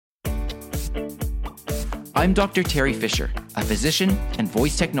I'm Dr. Terry Fisher, a physician and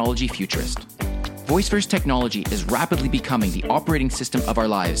voice technology futurist. Voice First technology is rapidly becoming the operating system of our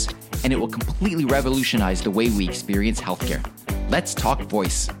lives, and it will completely revolutionize the way we experience healthcare. Let's talk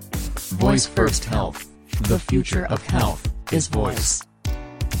voice. Voice First Health. The future of health is voice.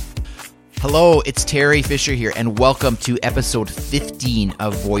 Hello, it's Terry Fisher here, and welcome to episode 15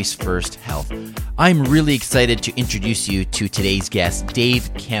 of Voice First Health. I'm really excited to introduce you to today's guest,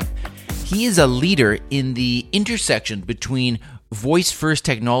 Dave Kemp. He is a leader in the intersection between voice first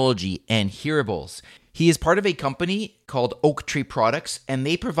technology and hearables. He is part of a company called Oaktree Products, and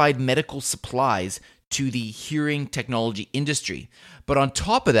they provide medical supplies to the hearing technology industry. But on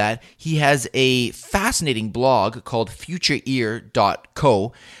top of that, he has a fascinating blog called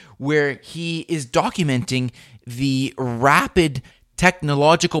futureear.co, where he is documenting the rapid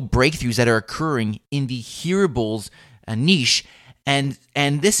technological breakthroughs that are occurring in the hearables niche. And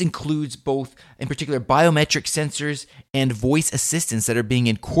this includes both, in particular, biometric sensors and voice assistants that are being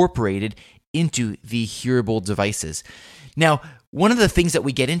incorporated into the hearable devices. Now, one of the things that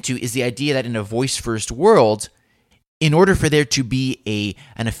we get into is the idea that in a voice-first world, in order for there to be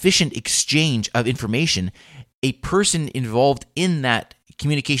an efficient exchange of information, a person involved in that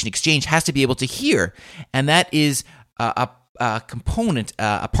communication exchange has to be able to hear. And that is a component,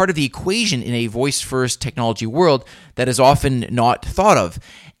 a part of the equation in a voice-first technology world that is often not thought of.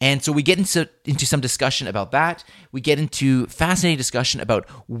 And so we get into some discussion about that. We get into fascinating discussion about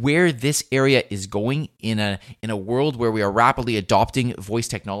where this area is going in a world where we are rapidly adopting voice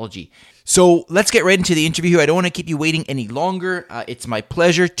technology. So let's get right into the interview. I don't want to keep you waiting any longer. It's my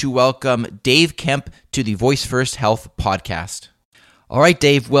pleasure to welcome Dave Kemp to the Voice First Health podcast. All right,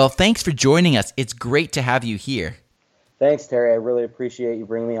 Dave. Well, thanks for joining us. It's great to have you here. Thanks, Terry. I really appreciate you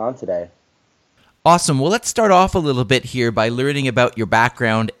bringing me on today. Awesome. Well, let's start off a little bit here by learning about your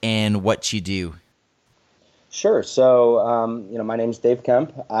background and what you do. Sure. So, my name is Dave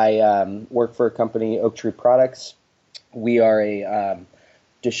Kemp. I work for a company, Oaktree Products. We are a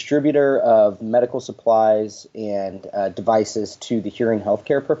distributor of medical supplies and devices to the hearing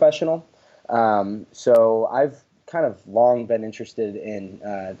healthcare professional. So I've kind of long been interested in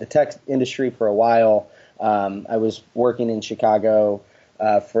the tech industry for a while. I was working in Chicago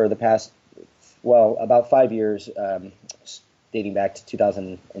for the past, about 5 years, dating back to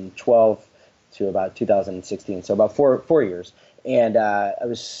 2012 to about 2016, so about four years. And I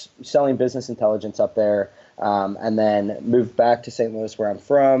was selling business intelligence up there, and then moved back to St. Louis, where I'm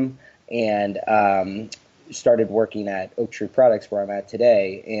from, and started working at Oaktree Products, where I'm at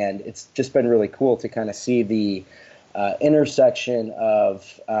today. And it's just been really cool to kind of see the intersection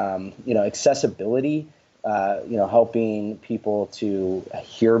of accessibility, helping people to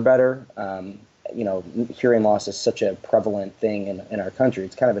hear better. Hearing loss is such a prevalent thing in our country.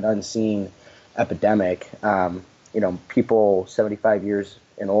 It's kind of an unseen epidemic. People 75 years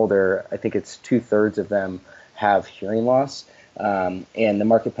and older, I think it's 2/3 of them have hearing loss. And the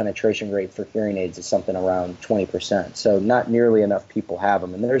market penetration rate for hearing aids is something around 20%. So not nearly enough people have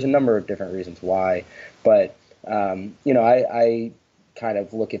them. And there's a number of different reasons why. But, I kind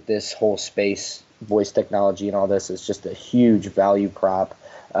of look at this whole space, voice technology and all this, as just a huge value prop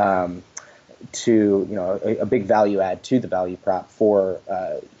to, a big value add to the value prop for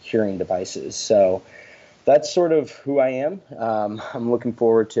hearing devices. So that's sort of who I am. I'm looking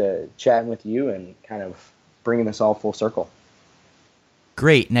forward to chatting with you and kind of bringing this all full circle.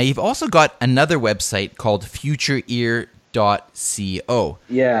 Great. Now, you've also got another website called futureear.co.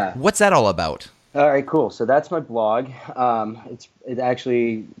 Yeah. What's that all about? All right, cool. So that's my blog. It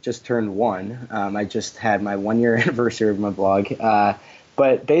actually just turned one. I just had my 1-year anniversary of my blog.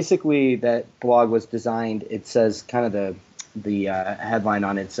 But basically, that blog was designed. It says kind of the headline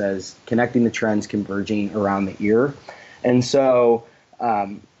on it says "Connecting the Trends Converging Around the Ear," and so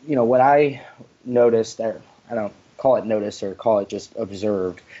what I noticed, or I don't call it notice or call it just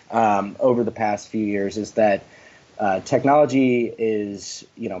observed over the past few years, is that technology is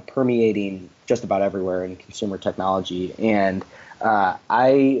permeating just about everywhere in consumer technology, and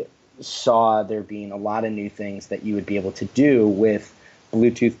I saw there being a lot of new things that you would be able to do with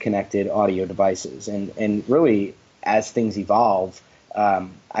Bluetooth connected audio devices, and really as things evolve,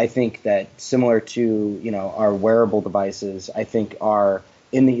 I think that similar to our wearable devices, I think our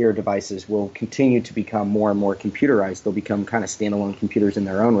in-the-ear devices will continue to become more and more computerized. They'll become kind of standalone computers in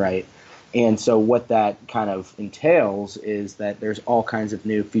their own right. And so what that kind of entails is that there's all kinds of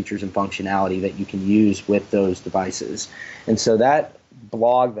new features and functionality that you can use with those devices. And so that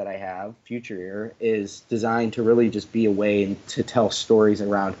blog that I have, Future Ear, is designed to really just be a way to tell stories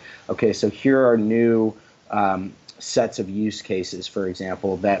around, okay, so here are new sets of use cases, for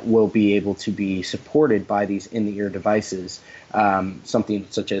example, that will be able to be supported by these in-the-ear devices, something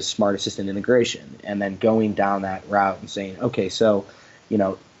such as smart assistant integration, and then going down that route and saying, okay, so,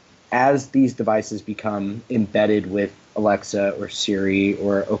 as these devices become embedded with Alexa or Siri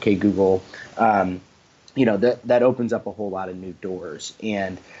or OK Google, that opens up a whole lot of new doors.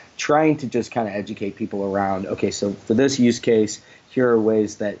 And trying to just kind of educate people around, okay, so for this use case, here are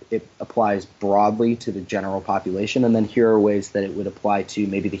ways that it applies broadly to the general population, and then here are ways that it would apply to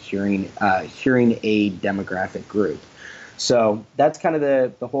maybe the hearing aid demographic group. So that's kind of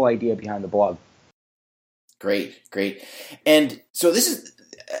the whole idea behind the blog. Great. And so this is,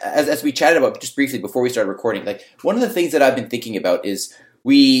 as we chatted about just briefly before we started recording, like one of the things that I've been thinking about is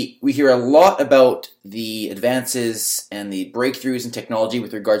we hear a lot about the advances and the breakthroughs in technology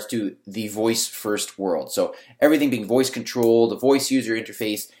with regards to the voice first world. So everything being voice controlled, the voice user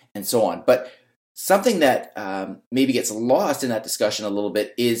interface, and so on. But something that maybe gets lost in that discussion a little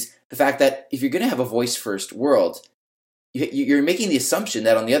bit is the fact that if you're going to have a voice first world, you're making the assumption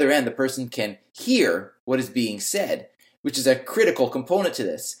that on the other end, the person can hear what is being said, which is a critical component to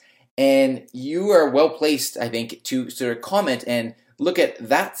this. And you are well placed, I think, to sort of comment and look at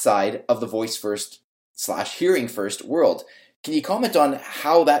that side of the voice first / hearing first world. Can you comment on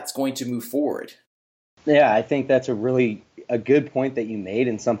how that's going to move forward? Yeah, I think that's a good point that you made,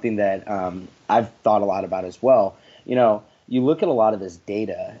 and something that I've thought a lot about as well. You look at a lot of this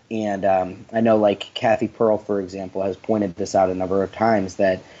data, and I know like Kathy Pearl, for example, has pointed this out a number of times,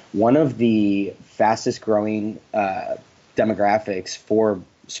 that one of the fastest growing demographics for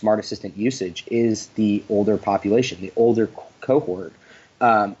smart assistant usage is the older population, the older cohort.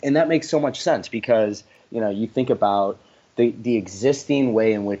 And that makes so much sense because, you think about the existing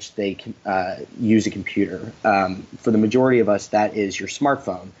way in which they can use a computer. For the majority of us, that is your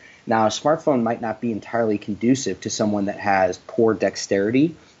smartphone. Now, a smartphone might not be entirely conducive to someone that has poor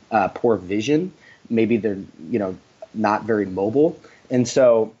dexterity, poor vision. Maybe they're, not very mobile. And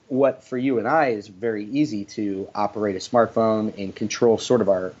so what for you and I is very easy to operate a smartphone and control sort of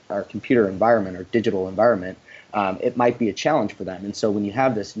our computer environment or digital environment. It might be a challenge for them. And so when you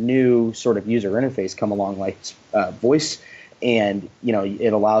have this new sort of user interface come along like voice, and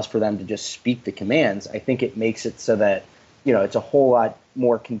it allows for them to just speak the commands, I think it makes it so that it's a whole lot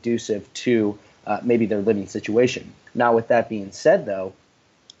more conducive to maybe their living situation. Now, with that being said, though,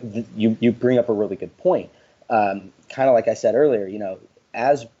 you bring up a really good point. Kind of like I said earlier,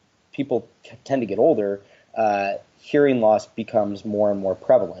 as people tend to get older, hearing loss becomes more and more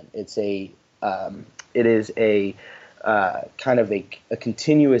prevalent. It is a kind of a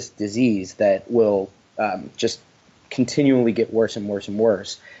continuous disease that will just continually get worse and worse and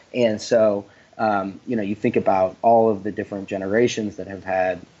worse. And so, you think about all of the different generations that have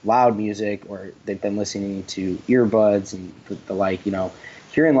had loud music, or they've been listening to earbuds and the like,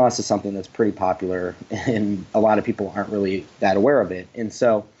 hearing loss is something that's pretty popular, and a lot of people aren't really that aware of it. And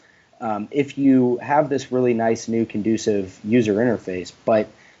so if you have this really nice new conducive user interface, but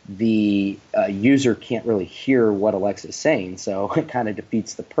the user can't really hear what Alexa is saying, so it kind of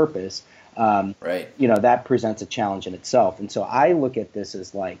defeats the purpose. Right. That presents a challenge in itself. And so I look at this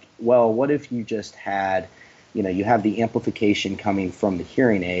as like, well, what if you just had, you have the amplification coming from the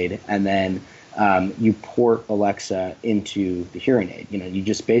hearing aid, and then you port Alexa into the hearing aid. You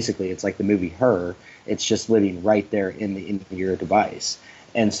just basically, it's like the movie Her. It's just living right there in your device.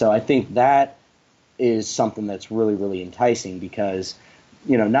 And so I think that is something that's really, really enticing because,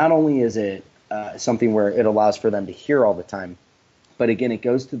 not only is it something where it allows for them to hear all the time, but again, it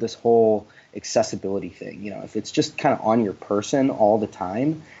goes to this whole accessibility thing. If it's just kind of on your person all the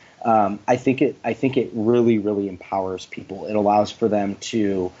time, I think it really, really empowers people. It allows for them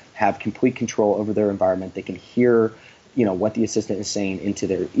to have complete control over their environment. They can hear, what the assistant is saying into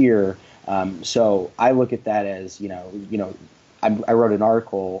their ear. So I look at that as, I wrote an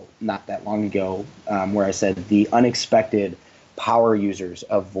article not that long ago where I said the unexpected power users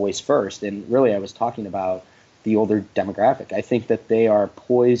of voice first, and really I was talking about the older demographic. I think that they are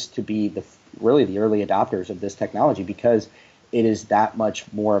poised to be the early adopters of this technology because it is that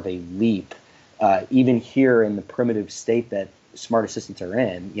much more of a leap, even here in the primitive state that smart assistants are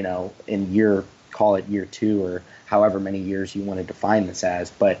in, call it year 2 or however many years you want to define this as.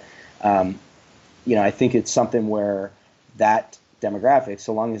 But, I think it's something where that demographic,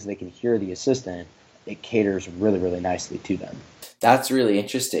 so long as they can hear the assistant, it caters really, really nicely to them. That's really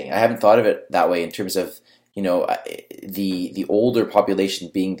interesting. I haven't thought of it that way in terms of, the older population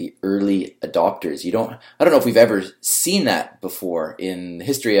being the early adopters. I don't know if we've ever seen that before in the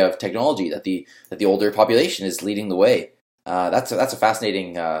history of technology, that the older population is leading the way. That's a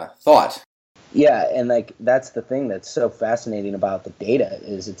fascinating thought. Yeah, and like that's the thing that's so fascinating about the data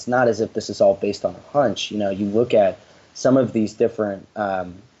is it's not as if this is all based on a hunch. You look at some of these different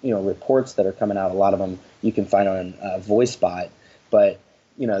reports that are coming out. A lot of them you can find on VoiceBot, but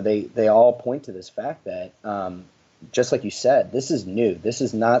they all point to this fact that just like you said, this is new. This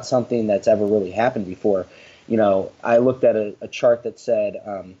is not something that's ever really happened before. I looked at a chart that said,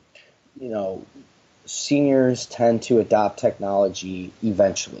 you know, seniors tend to adopt technology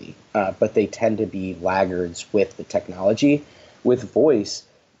eventually, but they tend to be laggards with the technology. With voice,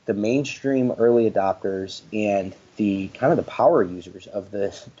 the mainstream early adopters and the kind of the power users of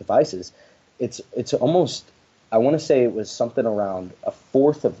the devices, it's almost, I want to say it was something around a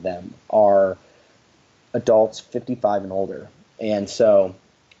fourth of them are adults 55 and older. And so,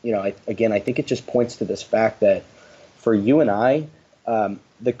 I think it just points to this fact that for you and I,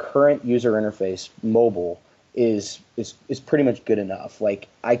 the current user interface, mobile, is pretty much good enough. Like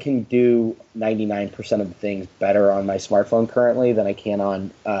I can do 99% of the things better on my smartphone currently than I can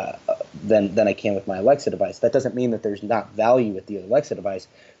on than I can with my Alexa device. That doesn't mean that there's not value with the Alexa device,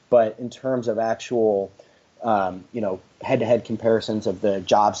 but in terms of actual head-to-head comparisons of the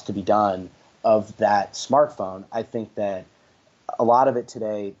jobs to be done of that smartphone, I think that a lot of it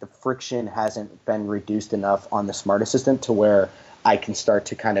today, the friction hasn't been reduced enough on the Smart Assistant to where I can start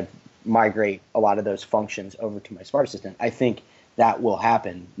to kind of migrate a lot of those functions over to my Smart Assistant. I think that will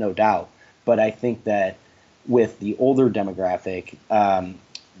happen, no doubt. But I think that with the older demographic,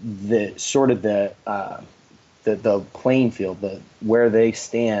 the sort of the playing field, where they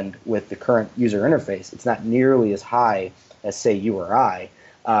stand with the current user interface, it's not nearly as high as say you or I.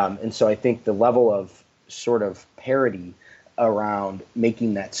 And so I think the level of sort of parity around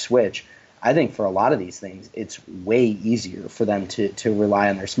making that switch, I think for a lot of these things, it's way easier for them to rely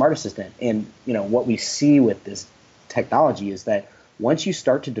on their Smart Assistant. And what we see with this technology is that once you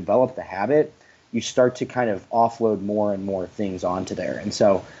start to develop the habit, you start to kind of offload more and more things onto there. And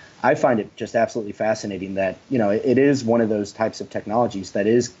so I find it just absolutely fascinating that it is one of those types of technologies that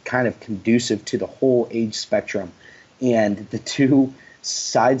is kind of conducive to the whole age spectrum. And the two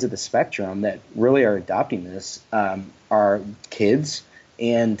sides of the spectrum that really are adopting this are kids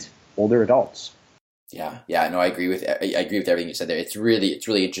and older adults. Yeah, no, I agree with everything you said there. It's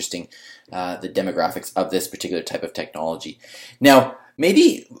really interesting, the demographics of this particular type of technology. Now,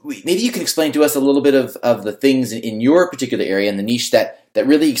 maybe you can explain to us a little bit of the things in your particular area and the niche that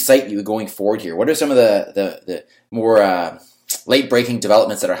really excite you going forward here. What are some of the more late breaking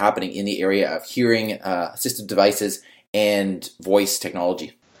developments that are happening in the area of hearing assistive devices and voice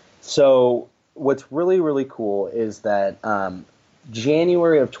technology? So what's really, really cool is that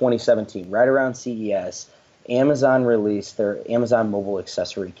January of 2017, right around CES, Amazon released their Amazon Mobile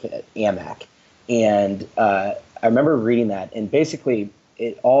Accessory Kit, AMAC. And I remember reading that, and basically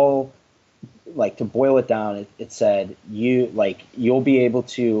it all, like to boil it down, it said you'll be able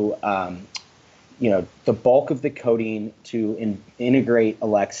to, the bulk of the coding to integrate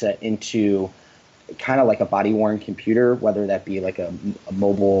Alexa into kind of like a body-worn computer, whether that be like a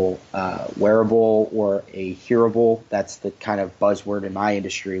mobile wearable or a hearable. That's the kind of buzzword in my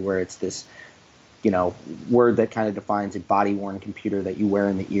industry, where it's this, word that kind of defines a body-worn computer that you wear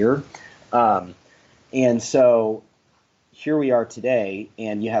in the ear. And so here we are today,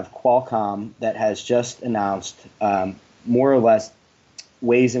 and you have Qualcomm that has just announced more or less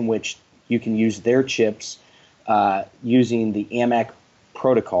ways in which you can use their chips using the AMAC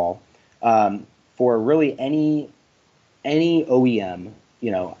protocol for really any OEM,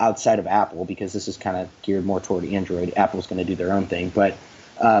 outside of Apple, because this is kind of geared more toward Android. Apple's going to do their own thing, but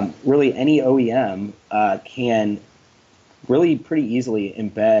really any OEM can really pretty easily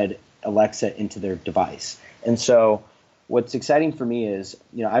embed Alexa into their device. And so what's exciting for me is,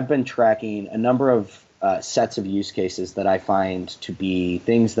 I've been tracking a number of sets of use cases that I find to be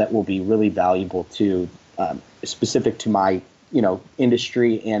things that will be really valuable to specific to my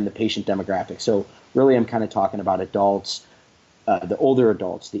industry and the patient demographic. So really I'm kind of talking about adults, the older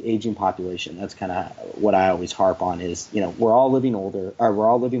adults, the aging population. That's kind of what I always harp on is, we're all living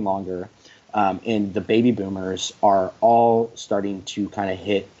longer. And the baby boomers are all starting to kind of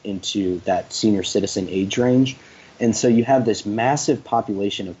hit into that senior citizen age range. And so you have this massive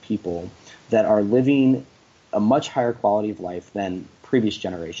population of people that are living a much higher quality of life than previous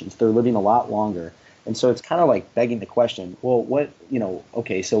generations. They're living a lot longer. And so it's kind of like begging the question, well, what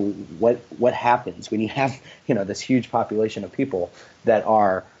happens when you have, this huge population of people that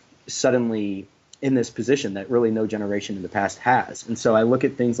are suddenly in this position that really no generation in the past has? And so I look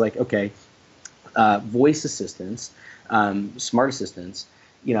at things like, voice assistants, smart assistants,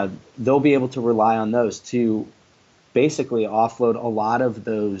 they'll be able to rely on those to basically offload a lot of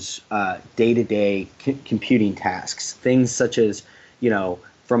those day-to-day computing tasks, things such as,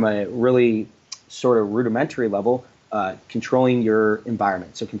 from a really sort of rudimentary level, controlling your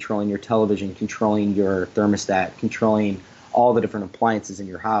environment. So controlling your television, controlling your thermostat, controlling all the different appliances in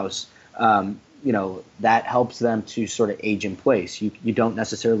your house. That helps them to sort of age in place. You don't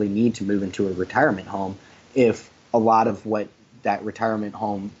necessarily need to move into a retirement home if a lot of what that retirement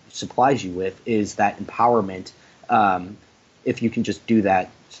home supplies you with is that empowerment. If you can just do that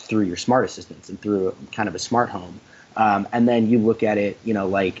through your smart assistants and through kind of a smart home. And then you look at it,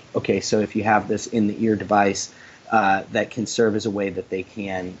 okay, so if you have this in-the-ear device that can serve as a way that they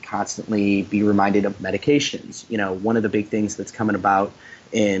can constantly be reminded of medications. One of the big things that's coming about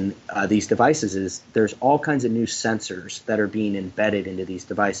in these devices is there's all kinds of new sensors that are being embedded into these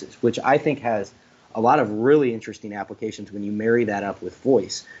devices, which I think has a lot of really interesting applications when you marry that up with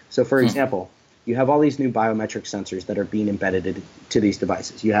voice. So, for example, you have all these new biometric sensors that are being embedded to these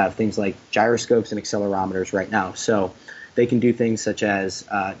devices. You have things like gyroscopes and accelerometers right now. So they can do things such as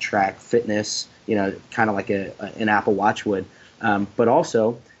track fitness, kind of like an Apple Watch would. But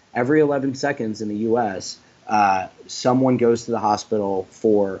also, every 11 seconds in the U.S., someone goes to the hospital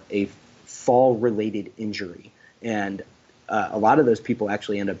for a fall-related injury. And a lot of those people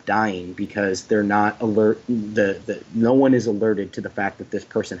actually end up dying because they're not alert. No one is alerted to the fact that this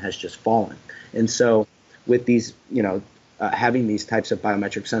person has just fallen. And so with these, having these types of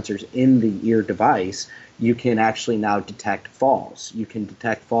biometric sensors in the ear device, you can actually now detect falls. You can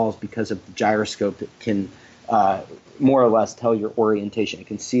detect falls because of the gyroscope that can more or less tell your orientation. It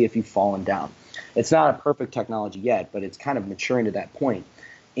can see if you've fallen down. It's not a perfect technology yet, but it's kind of maturing to that point.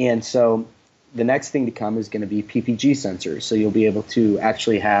 And so the next thing to come is going to be PPG sensors. So you'll be able to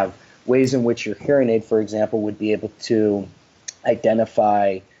actually have ways in which your hearing aid, for example, would be able to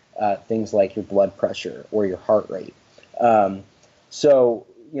identify things like your blood pressure or your heart rate. I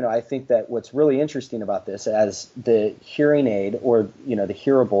think that what's really interesting about this, as the hearing aid or, the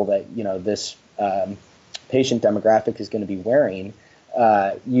hearable that, this patient demographic is going to be wearing,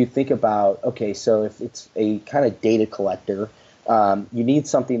 you think about, okay, so if it's a kind of data collector, you need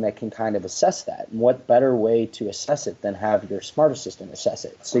something that can kind of assess that. And what better way to assess it than have your smart assistant assess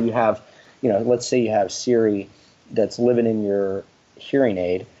it? So you have, let's say you have Siri that's living in your hearing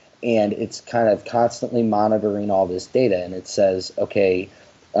aid, and it's kind of constantly monitoring all this data. And it says, okay,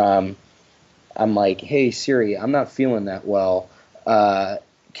 I'm like, hey, Siri, I'm not feeling that well.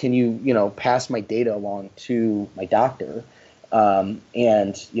 Can you, pass my data along to my doctor? There's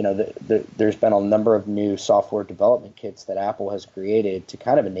been a number of new software development kits that Apple has created to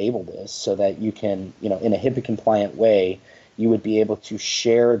kind of enable this so that you can, in a HIPAA compliant way, you would be able to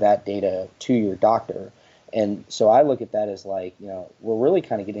share that data to your doctor. And so I look at that as like, we're really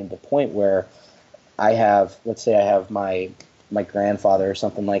kind of getting to the point where let's say I have my grandfather or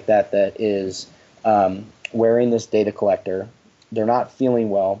something like that is wearing this data collector. They're not feeling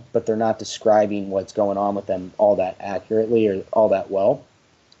well, but they're not describing what's going on with them all that accurately or all that well.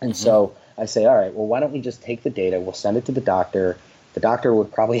 And so I say, all right, well, why don't we just take the data, we'll send it to the doctor. The doctor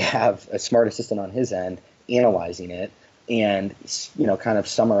would probably have a smart assistant on his end analyzing it and, kind of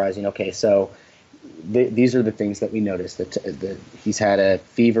summarizing, okay, so these are the things that we noticed. That he's had a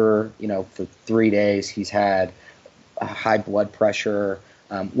fever, for 3 days. He's had a high blood pressure.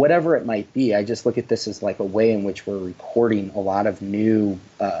 Whatever it might be, I just look at this as like a way in which we're recording a lot of new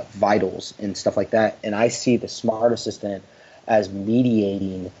vitals and stuff like that. And I see the smart assistant as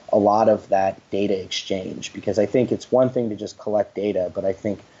mediating a lot of that data exchange, because I think it's one thing to just collect data, but I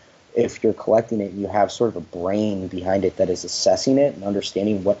think if you're collecting it, you have sort of a brain behind it that is assessing it and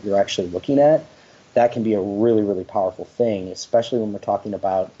understanding what you're actually looking at. That can be a really, really powerful thing, especially when we're talking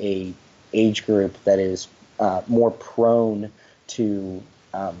about a age group that is more prone to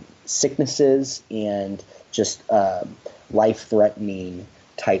sicknesses and just life-threatening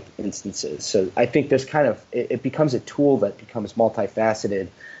type instances. So I think this kind of, it becomes a tool that becomes multifaceted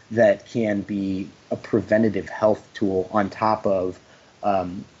that can be a preventative health tool on top of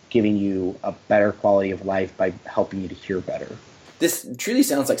giving you a better quality of life by helping you to hear better. This truly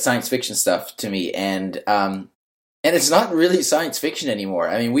sounds like science fiction stuff to me, and it's not really science fiction anymore.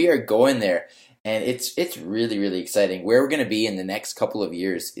 I mean, we are going there. And it's really, really exciting. Where we're going to be in the next couple of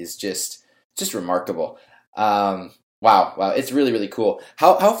years is just remarkable. Wow, it's really, really cool.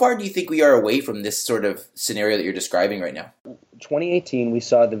 How far do you think we are away from this sort of scenario that you're describing right now? 2018, we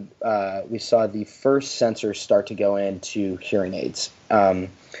saw the first sensors start to go into hearing aids, and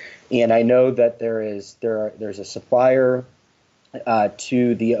I know that there's a supplier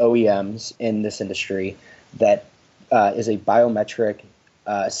to the OEMs in this industry that is a biometric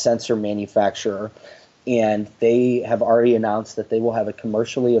sensor manufacturer, and they have already announced that they will have a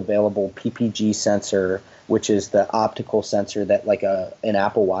commercially available PPG sensor, which is the optical sensor that like an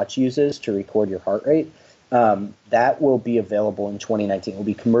Apple Watch uses to record your heart rate. That will be available in 2019. It will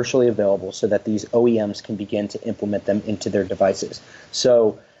be commercially available so that these OEMs can begin to implement them into their devices.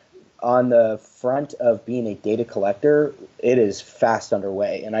 So on the front of being a data collector, it is fast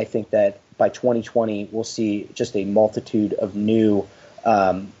underway. And I think that by 2020, we'll see just a multitude of new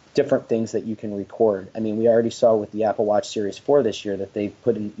different things that you can record. I mean, we already saw with the Apple Watch Series 4 this year that they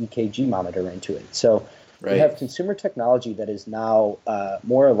put an EKG monitor into it. So we have consumer technology that is now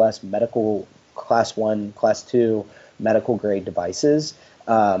more or less medical class 1, class 2 medical grade devices.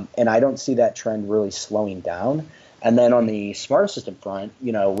 And I don't see that trend really slowing down. And then on the smart assistant front,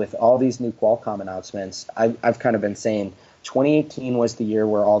 with all these new Qualcomm announcements, I've kind of been saying 2018 was the year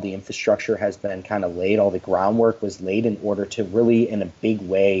where all the infrastructure has been kind of laid, all the groundwork was laid in order to really, in a big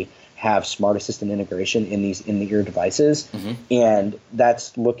way, have smart assistant integration in these in-the-ear devices. Mm-hmm. And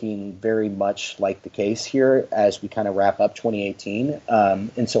that's looking very much like the case here as we kind of wrap up 2018.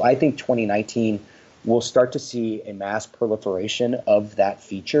 And so I think 2019 we'll start to see a mass proliferation of that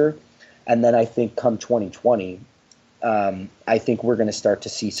feature. And then I think come 2020, I think we're going to start to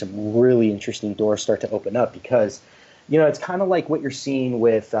see some really interesting doors start to open up because, it's kind of like what you're seeing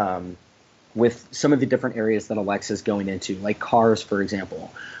with some of the different areas that Alexa's going into, like cars, for example.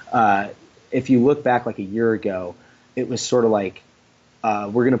 If you look back like a year ago, it was sort of like,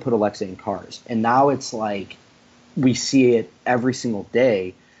 we're going to put Alexa in cars. And now it's like we see it every single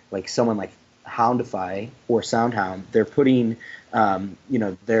day, like someone like Houndify or SoundHound, they're putting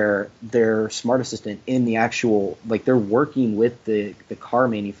their smart assistant in the actual, like they're working with the car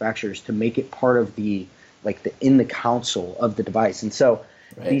manufacturers to make it part of the console of the device. And so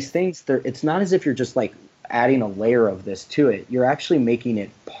these things, it's not as if you're just like adding a layer of this to it. You're actually making it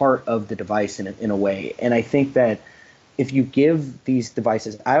part of the device in a way. And I think that if you give these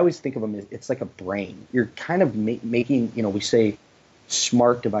devices, I always think of them as it's like a brain. You're kind of making, we say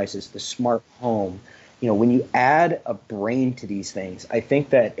smart devices, the smart home. When you add a brain to these things, I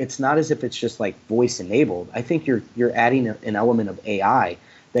think that it's not as if it's just like voice enabled. I think you're adding an element of AI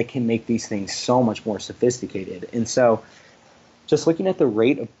that can make these things so much more sophisticated. And so just looking at the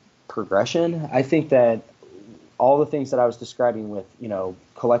rate of progression, I think that all the things that I was describing with,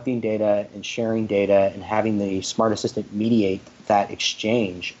 collecting data and sharing data and having the smart assistant mediate that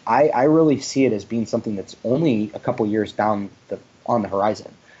exchange, I really see it as being something that's only a couple years down on the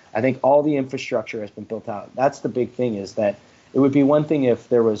horizon. I think all the infrastructure has been built out. That's the big thing, is that it would be one thing if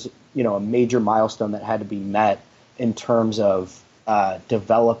there was, a major milestone that had to be met in terms of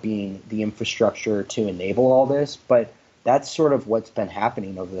developing the infrastructure to enable all this, but that's sort of what's been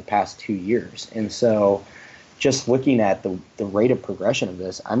happening over the past 2 years. And so just looking at the rate of progression of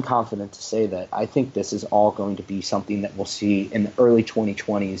this, I'm confident to say that I think this is all going to be something that we'll see in the early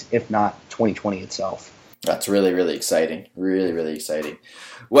 2020s, if not 2020 itself. That's really, really exciting. Really, really exciting.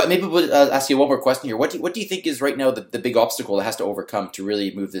 Well, maybe we'll ask you one more question here. What do you think is right now the big obstacle that has to overcome to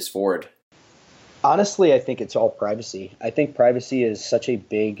really move this forward? Honestly, I think it's all privacy. I think privacy is such a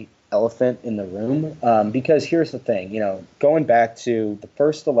big elephant in the room because here's the thing, going back to the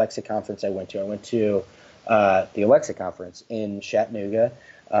first Alexa conference I went to the Alexa conference in Chattanooga,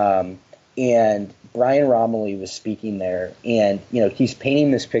 and Brian Romilly was speaking there, and he's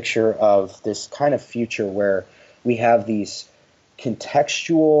painting this picture of this kind of future where we have these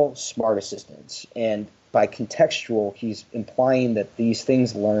contextual smart assistants, and by contextual, he's implying that these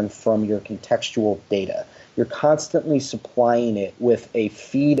things learn from your contextual data. You're constantly supplying it with a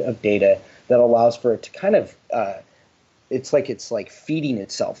feed of data that allows for it to kind of, it's like feeding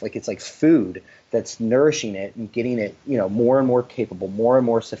itself, like it's like food that's nourishing it and getting it, more and more capable, more and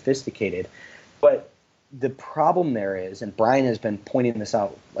more sophisticated. But the problem there is, and Brian has been pointing this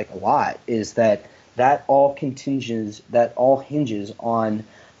out like a lot, is that all hinges on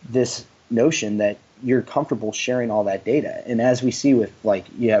this notion that you're comfortable sharing all that data. And as we see with, like,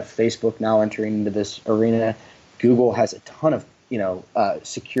 you have Facebook now entering into this arena, Google has a ton of,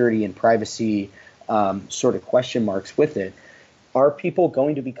 security and privacy sort of question marks with it. Are people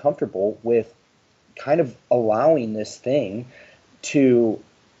going to be comfortable with kind of allowing this thing to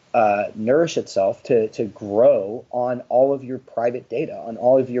nourish itself, to grow on all of your private data, on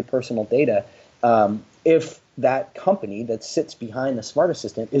all of your personal data, if that company that sits behind the smart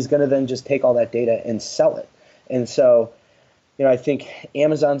assistant is going to then just take all that data and sell it? And so, I think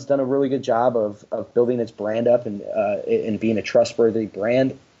Amazon's done a really good job of building its brand up and being a trustworthy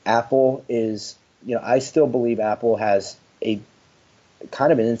brand. Apple is, I still believe Apple has a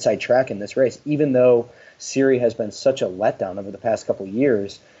kind of an inside track in this race, even though Siri has been such a letdown over the past couple of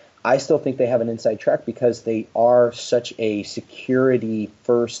years. I still think they have an inside track because they are such a security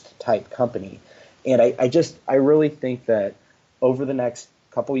first type company. And I really think that over the next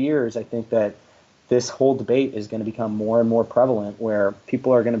couple years, I think that this whole debate is going to become more and more prevalent where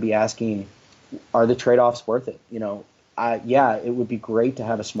people are going to be asking, are the trade-offs worth it? Yeah, it would be great to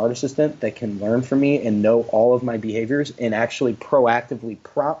have a smart assistant that can learn from me and know all of my behaviors and actually proactively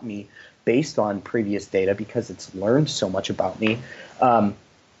prompt me based on previous data because it's learned so much about me.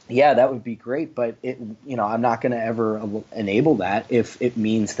 Yeah, that would be great, but I'm not going to ever enable that if it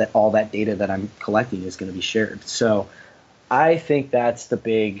means that all that data that I'm collecting is going to be shared. So I think that's the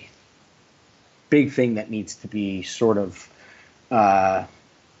big thing that needs to be sort of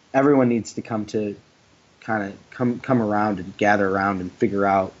everyone needs to come around and gather around and figure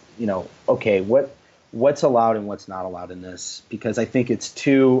out, okay, what's allowed and what's not allowed in this, because I think it's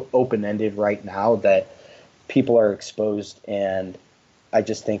too open-ended right now that people are exposed, and I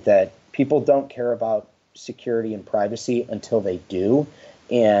just think that people don't care about security and privacy until they do.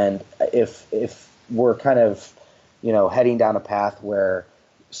 And if we're kind of, heading down a path where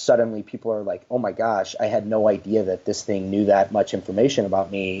suddenly people are like, oh my gosh, I had no idea that this thing knew that much information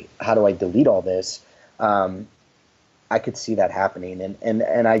about me. How do I delete all this? I could see that happening. And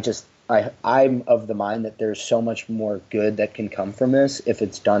I'm of the mind that there's so much more good that can come from this if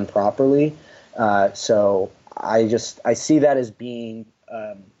it's done properly. So I see that as being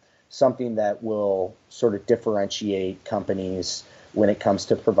something that will sort of differentiate companies when it comes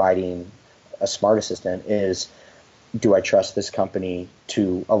to providing a smart assistant is, do I trust this company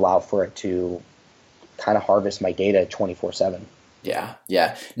to allow for it to kind of harvest my data 24/7? Yeah.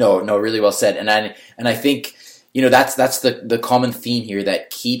 No, really well said. And I think, that's the common theme here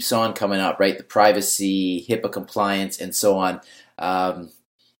that keeps on coming up, right? The privacy, HIPAA compliance, and so on.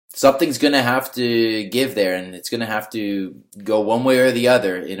 Something's going to have to give there, and it's going to have to go one way or the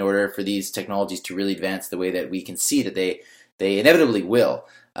other in order for these technologies to really advance the way that we can see that they inevitably will.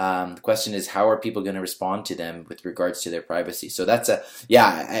 The question is, how are people going to respond to them with regards to their privacy? So that's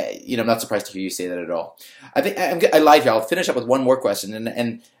I'm not surprised to hear you say that at all. I think I lied here. I'll finish up with one more question,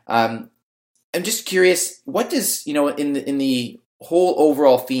 and I'm just curious, what does, in the whole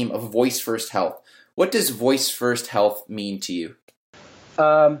overall theme of voice first health, what does voice first health mean to you?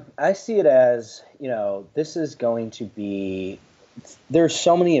 I see it as, this is going to be, there's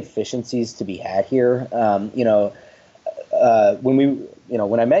so many efficiencies to be had here.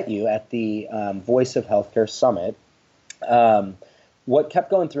 When I met you at the Voice of Healthcare Summit, what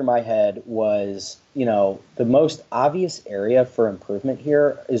kept going through my head was, the most obvious area for improvement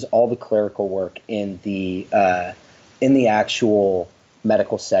here is all the clerical work in the actual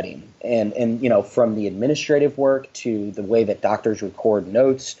medical setting, and from the administrative work to the way that doctors record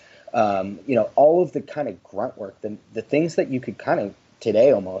notes, all of the kind of grunt work, the things that you could kind of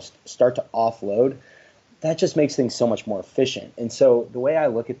today almost start to offload. That just makes things so much more efficient. And so the way I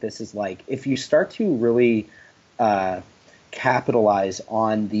look at this is like, if you start to really capitalize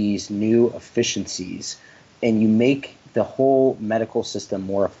on these new efficiencies and you make the whole medical system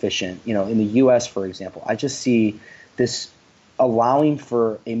more efficient, in the US, for example, I just see this allowing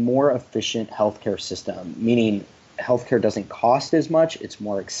for a more efficient healthcare system, meaning healthcare doesn't cost as much, it's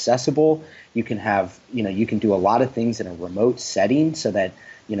more accessible. You can have, you can do a lot of things in a remote setting so that,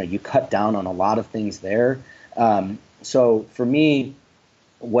 you cut down on a lot of things there. So for me,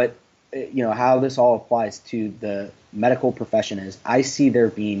 how this all applies to the medical profession is I see there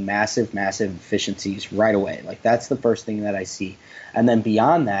being massive efficiencies right away. Like that's the first thing that I see. And then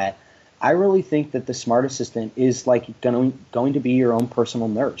beyond that, I really think that the smart assistant is like going to be your own personal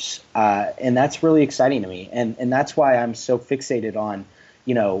nurse. And that's really exciting to me. And that's why I'm so fixated on,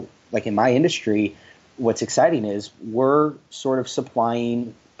 like in my industry, what's exciting is we're sort of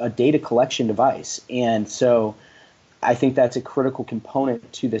supplying a data collection device. And so I think that's a critical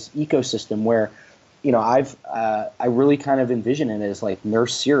component to this ecosystem where, I really kind of envision it as like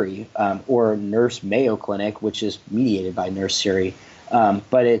Nurse Siri or Nurse Mayo Clinic, which is mediated by Nurse Siri.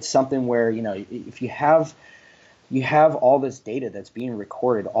 But it's something where, if you have all this data that's being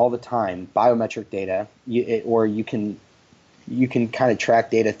recorded all the time, biometric data, or you can kind of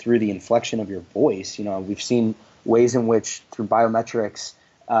track data through the inflection of your voice. We've seen ways in which through biometrics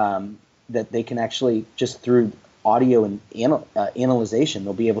that they can actually just through audio and analyzation,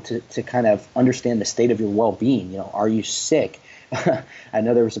 they'll be able to kind of understand the state of your well-being. Are you sick? I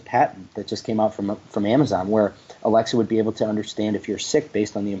know there was a patent that just came out from Amazon where Alexa would be able to understand if you're sick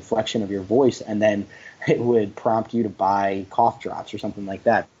based on the inflection of your voice, and then it would prompt you to buy cough drops or something like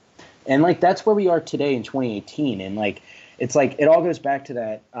that. And like that's where we are today in 2018. And like it's like it all goes back to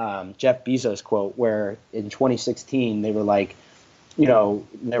that Jeff Bezos quote where in 2016 they were like,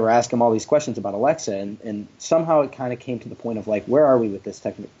 they were asking him all these questions about Alexa, and somehow it kind of came to the point of like, where are we with this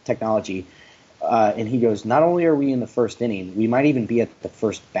technology? And he goes, not only are we in the first inning, we might even be at the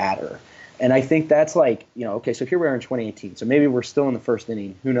first batter. And I think that's like, okay, so here we are in 2018. So maybe we're still in the first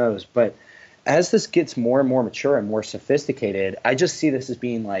inning. Who knows? But as this gets more and more mature and more sophisticated, I just see this as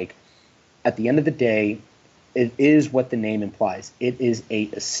being like, at the end of the day, it is what the name implies. It is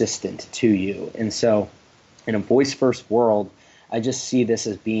a assistant to you. And so in a voice-first world, I just see this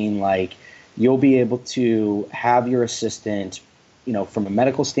as being like, you'll be able to have your assistant, from a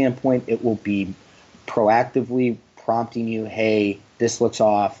medical standpoint, it will be proactively prompting you, hey, this looks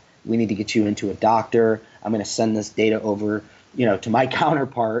off. We need to get you into a doctor. I'm going to send this data over, to my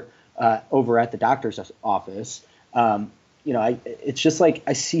counterpart over at the doctor's office. It's just like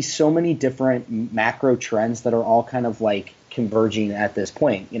I see so many different macro trends that are all kind of like converging at this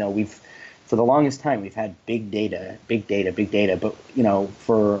point. For the longest time, we've had big data, but,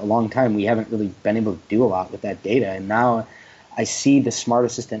 for a long time, we haven't really been able to do a lot with that data. And now I see the smart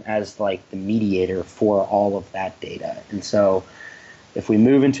assistant as like the mediator for all of that data. And so if we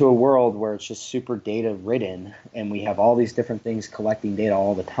move into a world where it's just super data ridden and we have all these different things collecting data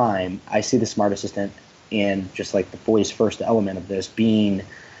all the time, I see the smart assistant and just like the voice first element of this being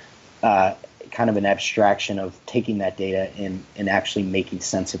kind of an abstraction of taking that data and actually making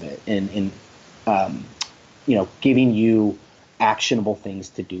sense of it and giving you actionable things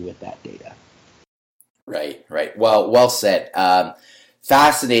to do with that data. Right. Well said.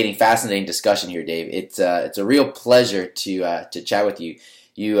 Fascinating discussion here, Dave. It's a real pleasure to chat with you.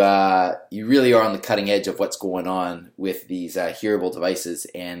 You really are on the cutting edge of what's going on with these hearable devices.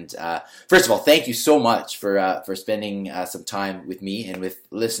 And first of all, thank you so much for spending some time with me and with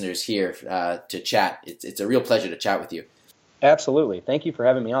listeners here to chat. It's a real pleasure to chat with you. Absolutely. Thank you for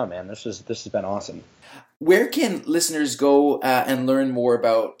having me on, man. This has been awesome. Where can listeners go and learn more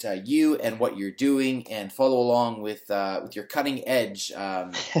about you and what you're doing and follow along with your cutting edge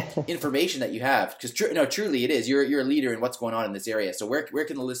information that you have? Because truly it is. You're a leader in what's going on in this area. So where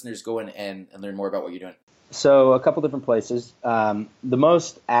can the listeners go and learn more about what you're doing? So a couple different places. The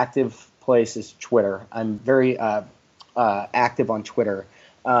most active place is Twitter. I'm very active on Twitter.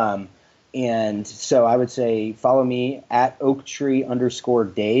 And so I would say follow me at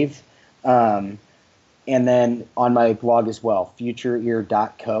oaktree_Dave. And then on my blog as well,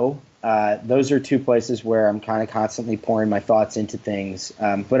 futureear.co. Those are two places where I'm kind of constantly pouring my thoughts into things.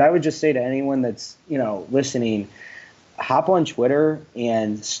 But I would just say to anyone that's, listening, hop on Twitter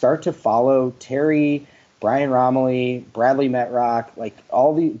and start to follow Terry, Brian Romilly, Bradley Metrock,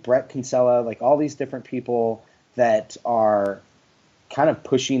 Brett Kinsella, all these different people that are kind of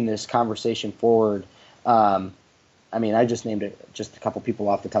pushing this conversation forward. I just named just a couple people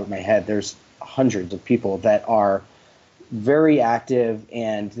off the top of my head. There's hundreds of people that are very active,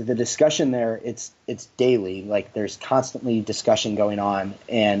 and the discussion there, it's daily. There's constantly discussion going on,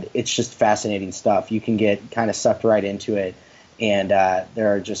 and it's just fascinating stuff. You can get kind of sucked right into it, and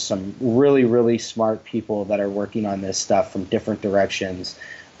there are just some really, really smart people that are working on this stuff from different directions,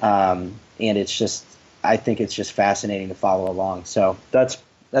 and I think it's just fascinating to follow along. So that's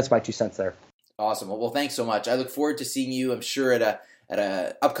my 2 cents there. Awesome. Well, thanks so much. I look forward to seeing you, I'm sure, at a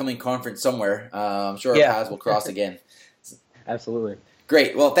upcoming conference somewhere. I'm sure our paths will cross again. Absolutely.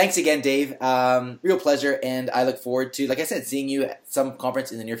 Great. Well, thanks again, Dave. Real pleasure, and I look forward to, like I said, seeing you at some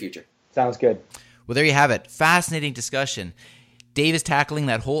conference in the near future. Sounds good. Well, there you have it. Fascinating discussion. Dave is tackling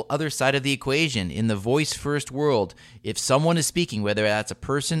that whole other side of the equation in the voice-first world. If someone is speaking, whether that's a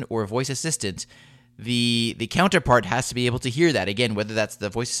person or a voice assistant, the counterpart has to be able to hear that, again, whether that's the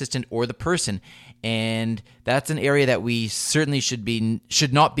voice assistant or the person. And that's an area that we certainly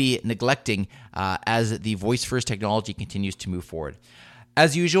should not be neglecting as the voice-first technology continues to move forward.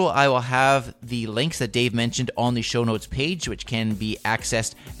 As usual, I will have the links that Dave mentioned on the show notes page, which can be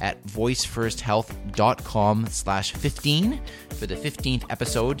accessed at voicefirsthealth.com/15 for the 15th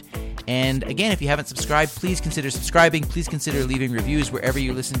episode. And again, if you haven't subscribed, please consider subscribing. Please consider leaving reviews wherever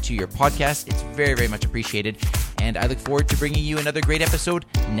you listen to your podcast. It's very, very much appreciated. And I look forward to bringing you another great episode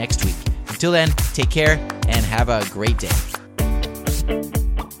next week. Until then, take care and have a great day.